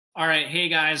All right, hey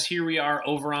guys, here we are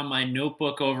over on my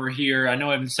notebook over here. I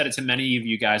know I've said it to many of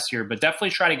you guys here, but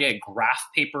definitely try to get graph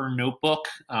paper notebook.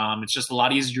 It's just a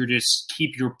lot easier to just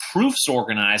keep your proofs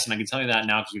organized, and I can tell you that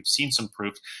now because we've seen some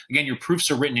proofs. Again, your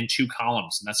proofs are written in 2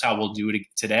 columns, and that's how we'll do it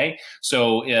today.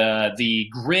 So the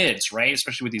grids, right,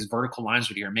 especially with these vertical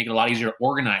lines right here, make it a lot easier to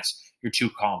organize your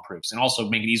 2-column proofs, and also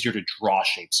make it easier to draw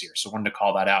shapes here. So I wanted to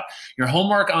call that out. Your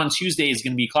homework on Tuesday is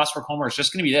going to be classwork homework. It's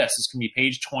just going to be this. It's going to be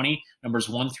page 20, numbers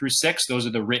 1 through 6. Those are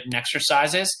the written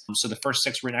exercises. So the first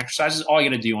 6 written exercises, all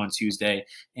you got to do on Tuesday.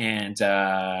 And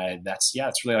that's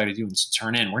really all you got to do is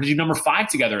turn in. We're going to do number 5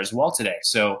 together as well today.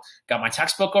 So got my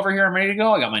textbook over here. I'm ready to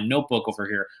go. I got my notebook over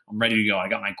here. I'm ready to go. I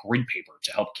got my grid paper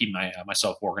to help keep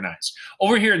myself organized.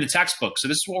 Over here in the textbook, so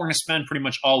this is what we're going to spend pretty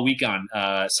much all week on.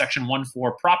 Section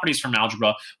 1-4, properties from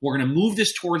algebra. We're going to move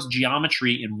this towards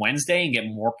geometry in Wednesday and get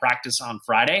more practice on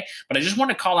Friday. But I just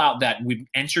want to call out that we've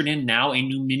entered in now a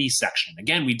new mini section.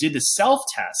 Again, we did the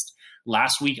self-test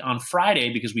last week on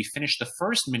Friday because we finished the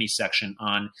first mini section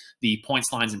on the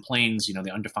points, lines, and planes, you know,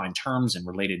 the undefined terms and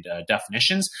related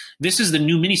definitions. This is the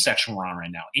new mini section we're on right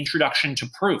now, Introduction to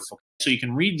Proof. Okay? So you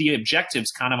can read the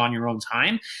objectives kind of on your own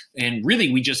time. And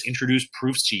really, we just introduced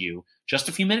proofs to you just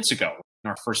a few minutes ago in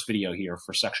our first video here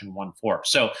for section 1-4.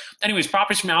 So anyways,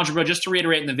 properties from algebra, just to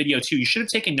reiterate in the video too, you should have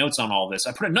taken notes on all this.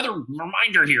 I put another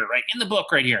reminder here, right, in the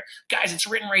book right here. Guys, it's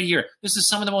written right here. This is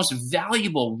some of the most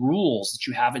valuable rules that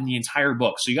you have in the entire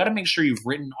book. So you got to make sure you've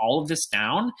written all of this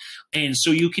down, and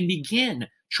so you can begin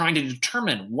trying to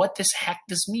determine what this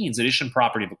means. Addition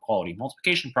property of equality,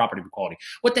 multiplication property of equality.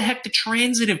 What the heck the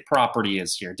transitive property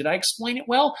is here. Did I explain it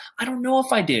well? I don't know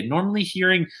if I did. Normally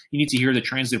you need to hear the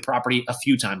transitive property a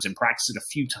few times and practice it a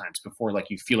few times before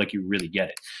you feel like you really get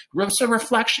it. So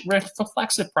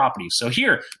reflexive property. So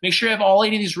here, make sure you have all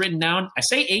 8 of these written down. I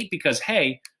say 8 because,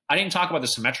 hey, I didn't talk about the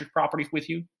symmetric property with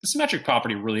you. The symmetric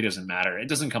property really doesn't matter. It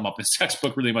doesn't come up in this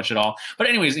textbook really much at all. But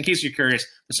anyways, in case you're curious,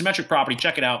 the symmetric property,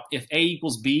 check it out. If A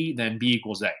equals B, then B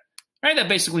equals A. Right? That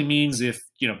basically means if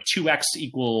 2x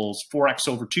equals 4x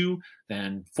over 2,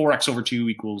 then 4x over 2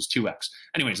 equals 2x.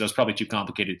 Anyways, that was probably too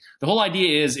complicated. The whole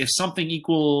idea is if something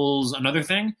equals another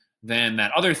thing, then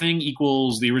that other thing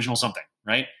equals the original something.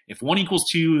 Right? If 1 equals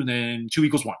 2, then 2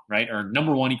 equals 1, right? Or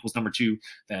number 1 equals number 2,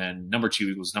 then number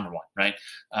 2 equals number 1, right?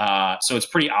 So it's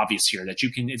pretty obvious here that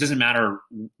it doesn't matter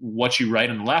what you write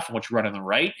on the left and what you write on the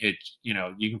right.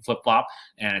 You can flip-flop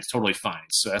and it's totally fine.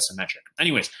 So that's symmetric.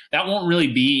 Anyways, that won't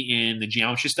really be in the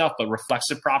geometry stuff, but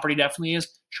reflexive property definitely is.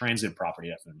 Transitive property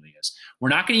definitely is. We're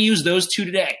not going to use those 2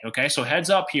 today, okay? So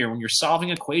heads up here, when you're solving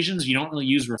equations, you don't really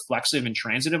use reflexive and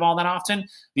transitive all that often.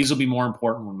 These will be more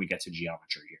important when we get to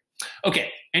geometry here. Okay,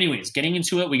 anyways, getting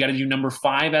into it, we got to do number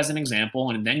 5 as an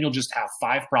example, and then you'll just have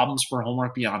 5 problems for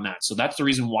homework beyond that. So that's the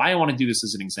reason why I want to do this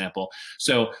as an example.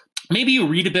 So maybe you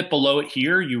read a bit below it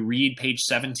here. You read page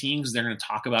 17 because they're going to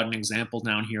talk about an example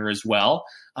down here as well.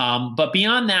 But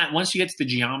beyond that, once you get to the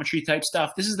geometry type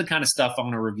stuff, this is the kind of stuff I'm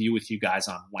going to review with you guys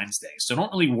on Wednesday. So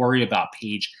don't really worry about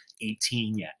page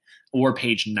 18 yet, or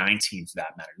page 19 for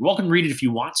that matter. You're welcome to read it if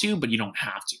you want to, but you don't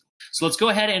have to. So let's go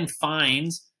ahead and find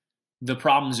the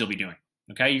problems you'll be doing.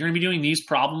 Okay, you're going to be doing these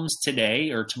problems today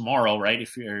or tomorrow, right?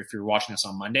 If you're watching this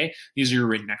on Monday, these are your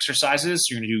written exercises.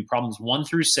 So you're going to do problems 1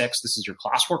 through 6. This is your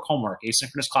classwork homework,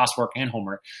 asynchronous classwork and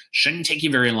homework. Shouldn't take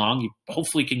you very long. You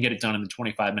hopefully can get it done in the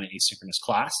 25-minute asynchronous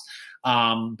class.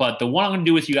 But the one I'm going to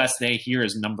do with you guys today here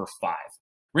is number 5.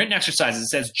 Written exercises, it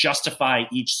says justify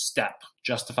each step.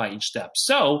 Justify each step.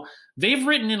 So they've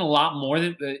written in a lot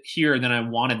more here than I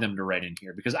wanted them to write in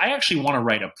here because I actually want to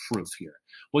write a proof here.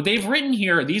 What they've written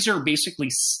here, these are basically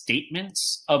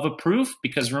statements of a proof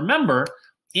because remember,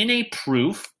 in a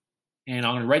proof, and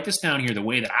I'm going to write this down here the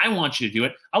way that I want you to do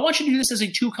it, I want you to do this as a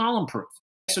 2-column proof.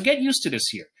 So get used to this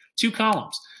here, 2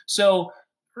 columns. So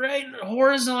right,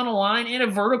 horizontal line and a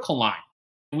vertical line.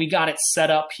 We got it set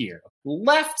up here.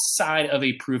 Left side of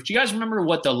a proof. Do you guys remember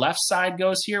what the left side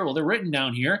goes here? Well, they're written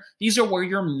down here. These are where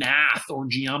your math or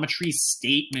geometry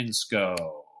statements go.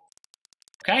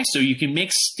 Okay, so you can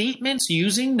make statements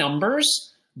using numbers,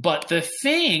 but the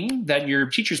thing that your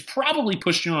teachers probably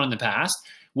pushed you on in the past,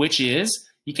 which is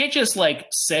you can't just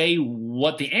say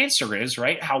what the answer is,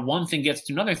 right? How one thing gets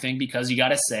to another thing, because you got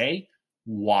to say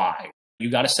why. You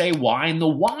got to say why, and the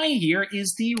why here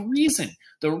is the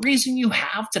reason you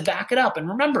have to back it up. And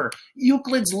remember,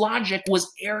 Euclid's logic was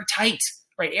airtight,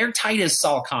 right? Airtight, as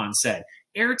Salcon said,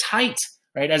 airtight,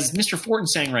 right? As Mr.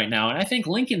 Fortin's saying right now, and I think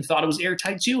Lincoln thought it was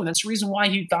airtight too, and that's the reason why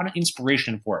he found an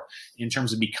inspiration for it in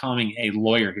terms of becoming a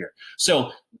lawyer here.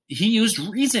 So he used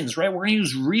reasons, right? We're going to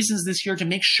use reasons this year to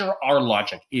make sure our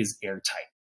logic is airtight.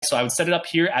 So I would set it up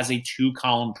here as a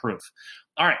 2-column proof.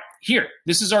 All right, here,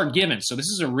 this is our given. So this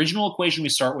is the original equation we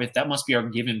start with. That must be our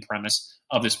given premise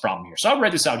of this problem here. So I'll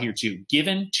write this out here too.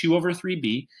 Given 2 over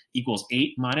 3b equals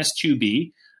 8 minus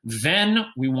 2b. Then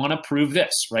we want to prove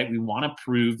this, right? We want to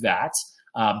prove that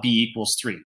b equals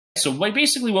 3. So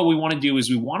basically what we want to do is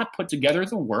we want to put together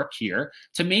the work here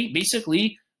to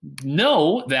basically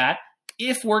know that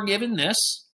if we're given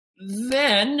this,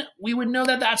 then we would know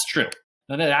that that's true.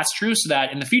 Now that's true, so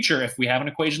that in the future, if we have an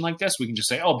equation like this, we can just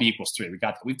say, oh, b equals 3. We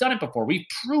got that. We've done it before. We've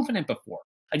proven it before.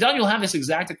 I doubt you'll have this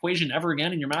exact equation ever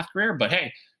again in your math career, but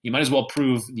hey, you might as well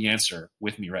prove the answer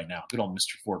with me right now. Good old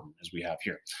Mr. Forden, as we have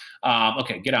here.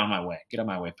 Okay, get out of my way. Get out of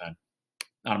my way, pen.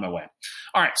 Out of my way.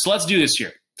 All right, so let's do this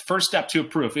here. The first step to a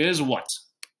proof is what?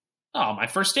 Oh, my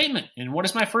first statement. And what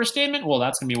is my first statement? Well,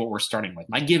 that's going to be what we're starting with.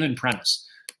 My given premise.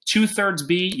 2/3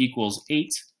 b equals 8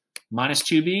 minus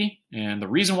 2b. And the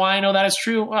reason why I know that is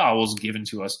true, well, it was given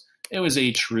to us. It was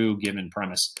a true given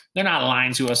premise. They're not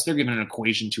lying to us. They're giving an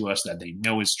equation to us that they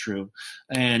know is true.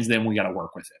 And then we got to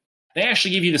work with it. They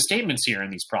actually give you the statements here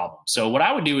in these problems. So what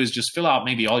I would do is just fill out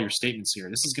maybe all your statements here.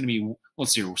 This is going to be,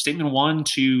 let's see, statement 1,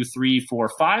 2, 3, 4,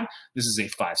 5. This is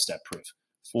a 5-step proof.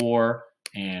 4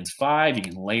 and 5, you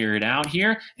can layer it out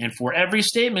here. And for every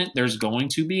statement, there's going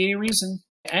to be a reason.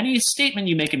 Any statement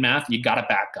you make in math, you got to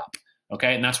back up.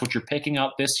 Okay, and that's what you're picking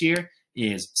up this year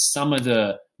is some of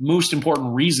the most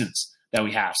important reasons that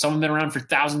we have. Some have been around for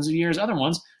thousands of years. Other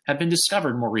ones have been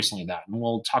discovered more recently than that. And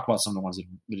we'll talk about some of the ones that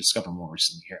have been discovered more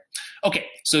recently here. Okay,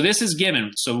 so this is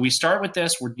given. So we start with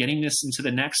this. We're getting this into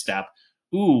the next step.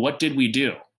 Ooh, what did we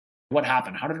do? What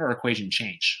happened? How did our equation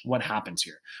change? What happens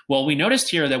here? Well, we noticed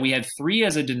here that we had 3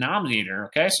 as a denominator,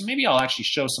 okay? So maybe I'll actually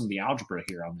show some of the algebra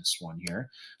here on this one here.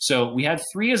 So we had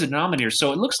 3 as a denominator.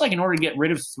 So it looks like in order to get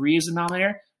rid of 3 as a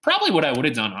denominator, probably what I would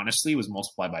have done, honestly, was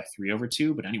multiply by 3 over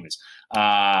 2. But anyways,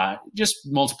 just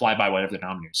multiply by whatever the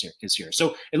denominator is here.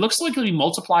 So it looks like we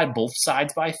multiply both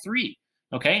sides by 3.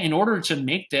 Okay, in order to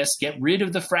make this, get rid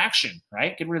of the fraction,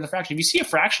 right? Get rid of the fraction. If you see a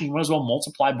fraction, you might as well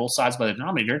multiply both sides by the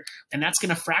denominator, and that's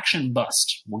going to fraction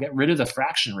bust. We'll get rid of the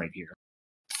fraction right here.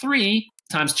 3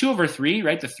 times 2 over 3,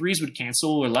 right? The 3's would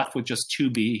cancel. We're left with just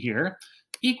 2b here,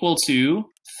 equal to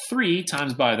 3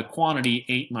 times by the quantity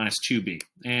 8 minus 2b.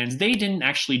 And they didn't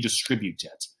actually distribute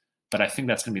yet, but I think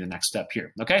that's going to be the next step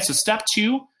here. Okay, so step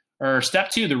two,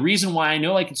 the reason why I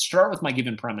know I can start with my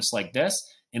given premise like this,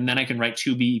 and then I can write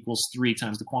 2b equals 3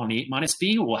 times the quantity 8 minus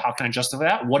b. Well, how can I justify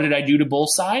that? What did I do to both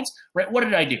sides? Right? What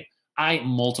did I do? I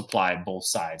multiplied both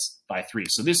sides by 3.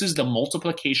 So this is the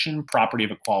multiplication property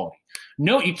of equality.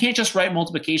 Note, you can't just write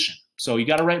multiplication. So you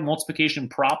got to write multiplication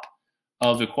prop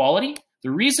of equality.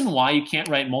 The reason why you can't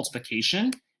write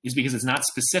multiplication is because it's not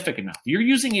specific enough. You're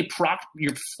using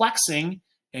you're flexing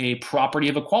a property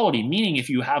of equality, meaning if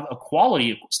you have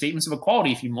equality, statements of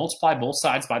equality, if you multiply both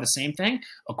sides by the same thing,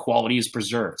 equality is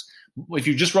preserved. If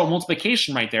you just wrote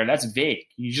multiplication right there, that's vague.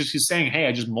 You're just saying, hey,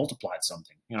 I just multiplied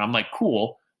something. You know, I'm like,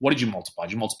 cool. What did you multiply?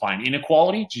 Did you multiply an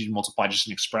inequality? Did you multiply just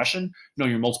an expression? No,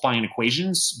 you're multiplying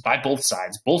equations by both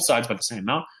sides by the same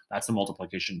amount. That's the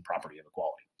multiplication property of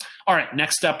equality. All right,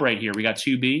 next step right here. We got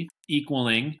 2b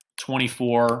equaling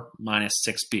 24 minus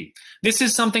 6b. This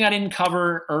is something I didn't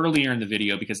cover earlier in the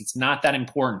video because it's not that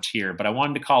important here, but I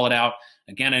wanted to call it out.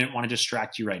 Again, I didn't want to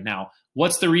distract you right now.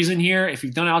 What's the reason here? If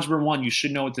you've done Algebra 1, you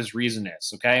should know what this reason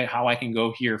is, okay? How I can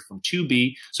go here from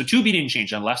 2b. So 2b didn't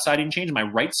change. On the left side didn't change. My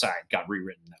right side got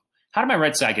rewritten though. How did my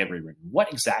right side get rewritten?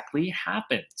 What exactly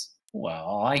happened?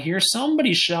 Well, I hear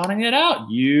somebody shouting it out.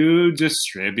 You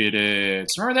distributed.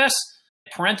 So remember this?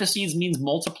 Parentheses means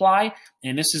multiply,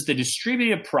 and this is the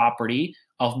distributive property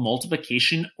of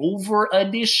multiplication over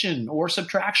addition or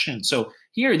subtraction. So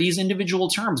here, these individual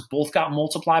terms both got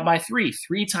multiplied by 3.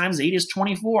 3 times 8 is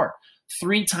 24.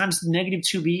 3 times negative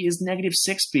 2b is negative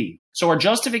 6b. So our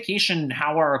justification,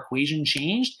 how our equation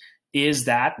changed, is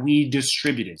that we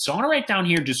distributed. So I'm going to write down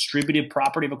here distributive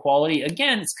property of equality.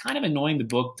 Again, it's kind of annoying the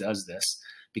book does this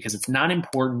because it's not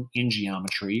important in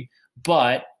geometry,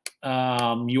 but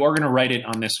you are going to write it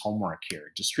on this homework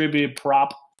here. Distributive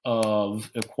prop of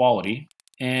equality.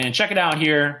 And check it out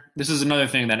here. This is another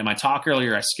thing that in my talk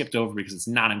earlier I skipped over because it's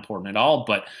not important at all,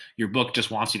 but your book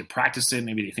just wants you to practice it.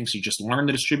 Maybe they think you just learned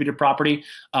the distributive property,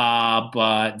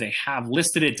 but they have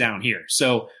listed it down here.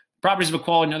 So properties of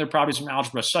equality and other properties from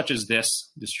algebra, such as this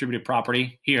distributive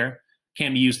property here,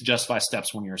 can be used to justify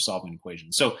steps when you're solving an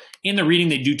equation. So in the reading,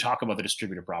 they do talk about the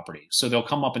distributive property. So they'll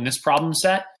come up in this problem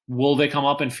set. Will they come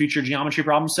up in future geometry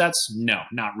problem sets? No,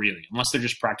 not really, unless they're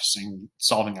just practicing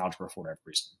solving algebra for whatever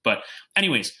reason. But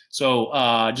anyways, so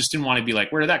just didn't want to be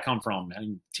like, where did that come from? I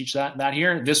didn't teach that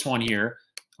here. This one here,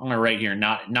 I'm going to write here,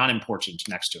 not important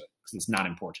next to it, because it's not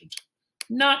important.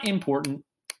 Not important.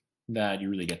 that you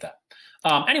really get that.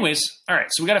 Anyways, all right,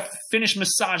 so we got to finish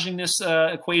massaging this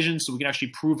equation so we can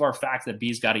actually prove our fact that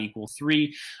b's got to equal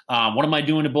 3. What am I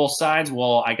doing to both sides?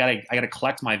 Well, I gotta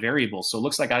collect my variables. So it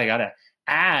looks like I got to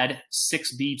add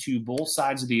 6b to both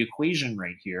sides of the equation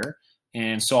right here.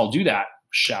 And so I'll do that,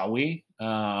 shall we?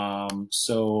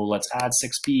 So let's add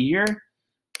 6b here,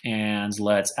 and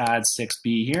let's add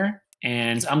 6b here.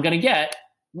 And I'm going to get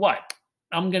what?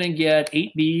 I'm going to get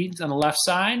 8b on the left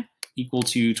side equal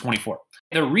to 24.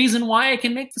 The reason why I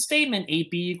can make the statement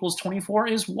 8b equals 24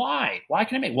 is why? Why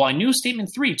can I make? Well, I knew statement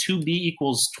 3, 2b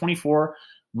equals 24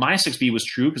 minus 6b was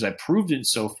true because I proved it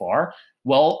so far.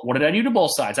 Well, what did I do to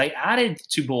both sides? I added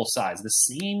to both sides the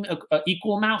same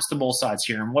equal amounts to both sides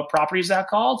here. And what property is that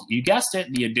called? You guessed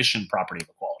it, the addition property of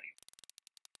equality.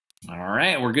 All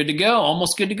right, we're good to go.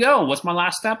 Almost good to go. What's my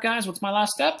last step, guys? What's my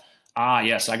last step?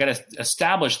 Yes, I got to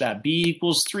establish that b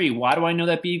equals 3. Why do I know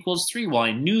that b equals 3? Well,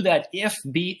 I knew that if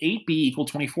 8b equal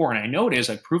 24, and I know it is,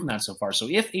 I've proven that so far. So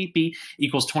if 8b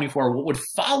equals 24, what would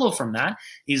follow from that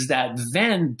is that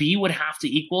then b would have to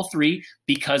equal 3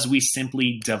 because we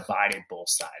simply divided both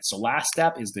sides. So last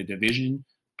step is the division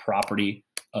property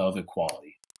of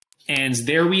equality. And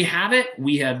there we have it.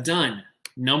 We have done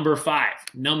number 5.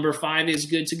 Number 5 is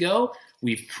good to go.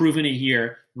 We've proven it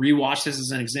here. Rewatch this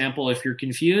as an example if you're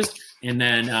confused, and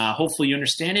then hopefully you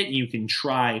understand it and you can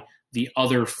try the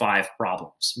other 5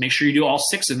 problems. Make sure you do all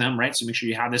 6 of them, right? So make sure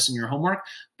you have this in your homework,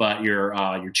 but your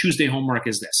Tuesday homework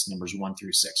is this, numbers 1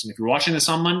 through 6. And if you're watching this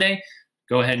on Monday,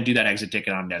 go ahead and do that exit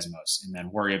ticket on Desmos, and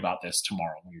then worry about this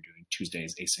tomorrow when you're doing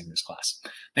Tuesday's asynchronous class.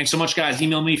 Thanks so much, guys.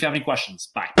 Email me if you have any questions.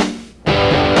 Bye.